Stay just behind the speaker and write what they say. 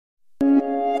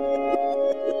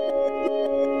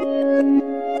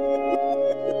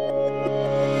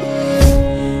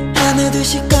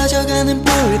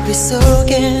불빛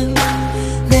속엔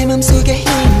내 맘속의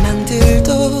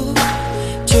희망들도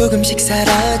조금씩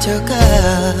사라져가.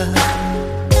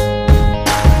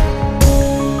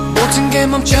 모든 게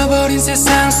멈춰버린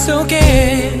세상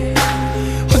속에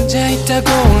혼자 있다고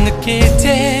느낄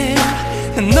때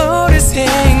난 너를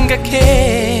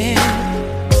생각해.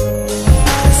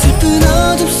 슬픈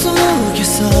어둠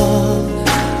속에서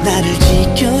나를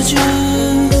지켜준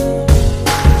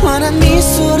환한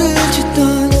미소를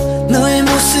짓던 너의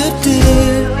모습들.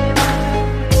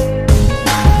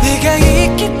 내가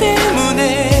있기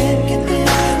때문에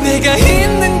내가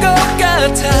있는 것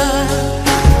같아.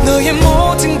 너의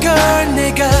모든 걸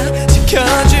내가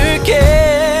지켜줄게.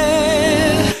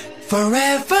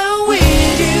 Forever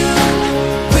with you,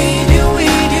 with you,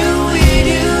 with you, with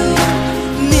you.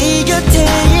 네 곁에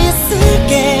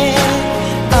있을게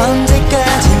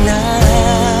언제까지나.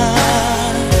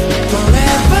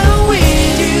 Forever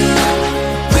with you,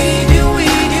 with you,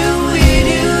 with you, with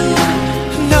you.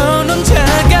 넌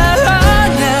혼자가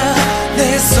아냐.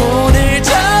 내 손을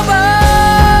잡아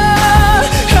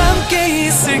함께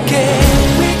있을게.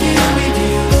 With you, with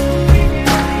you,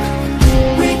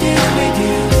 with you, with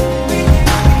you,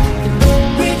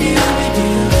 with you, with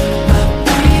you, my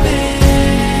baby.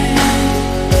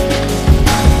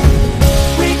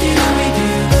 With you, with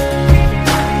you,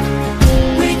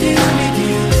 with you, with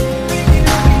you,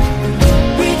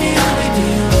 with you, with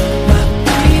you, my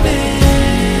baby.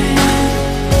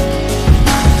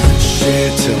 쉴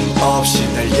틈 없이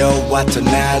달려왔던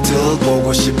나들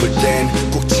보고 싶을 땐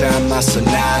꾹 참아서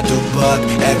놔두. But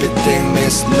everything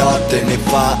means nothing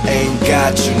if I ain't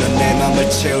got you. 넌 내 맘을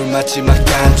채울 마지막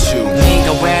단추.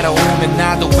 네가 외로우면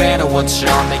나도 외로워져.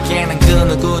 내게는 그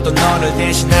누구도 너를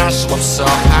대신할 수 없어.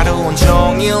 하루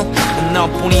온종일 난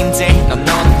너뿐인데 넌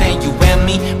너인데 you and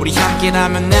me. 우리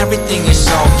함께라면 everything is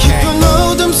okay. 깊은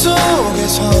어둠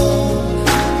속에서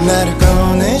나를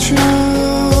꺼내준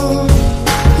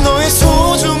너의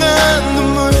소중한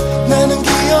눈물 나는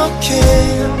기억해.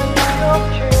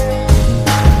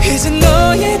 이제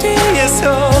너의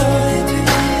뒤에서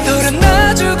널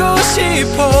안아주고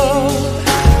싶어.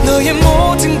 너의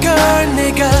모든 걸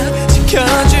내가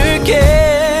지켜줄게.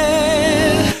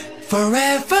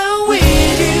 Forever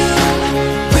with you,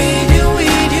 with you,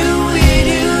 with you, with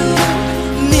you.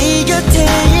 네 곁에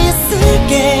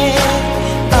있을게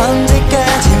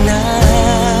언제까지나.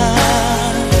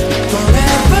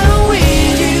 Forever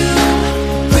with you,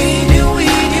 with you,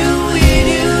 with you, with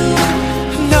you.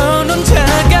 넌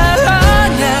혼자가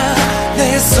아냐.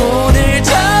 내 손을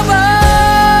잡아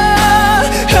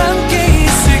함께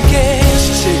있을게.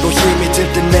 지치고 힘이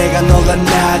들 때 내가 널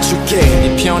안아줄게.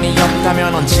 네 편이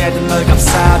없다면 언제든 널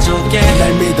감싸줄게.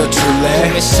 날 믿어줄래?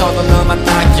 꿈에서도 널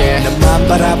만나게. 나만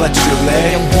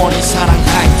바라봐줄래? 영원히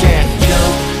사랑할게.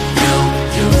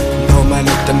 너만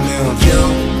있다면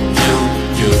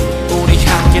우리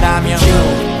함께라면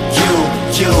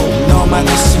너만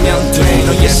있으면 돼.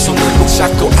 너의 손을 꼭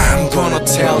잡고 I'm gonna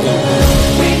tell you.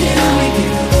 With you, with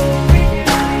you,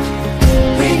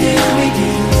 with you, with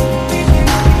you,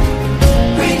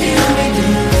 with you, with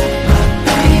you, my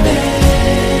baby.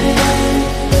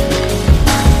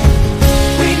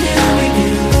 With you, with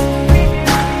you,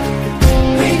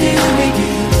 with you, with you,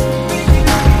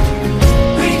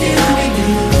 with you, with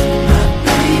you, my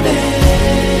baby.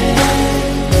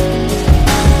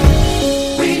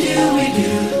 With you, with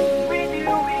you, with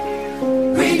you,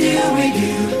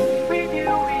 with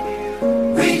you,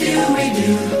 with you, with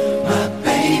you, my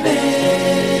baby.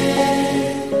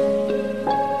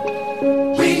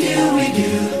 With you, with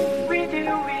you, with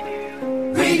you,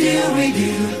 with you,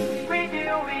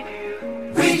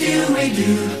 with you, with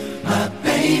you, my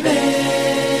baby.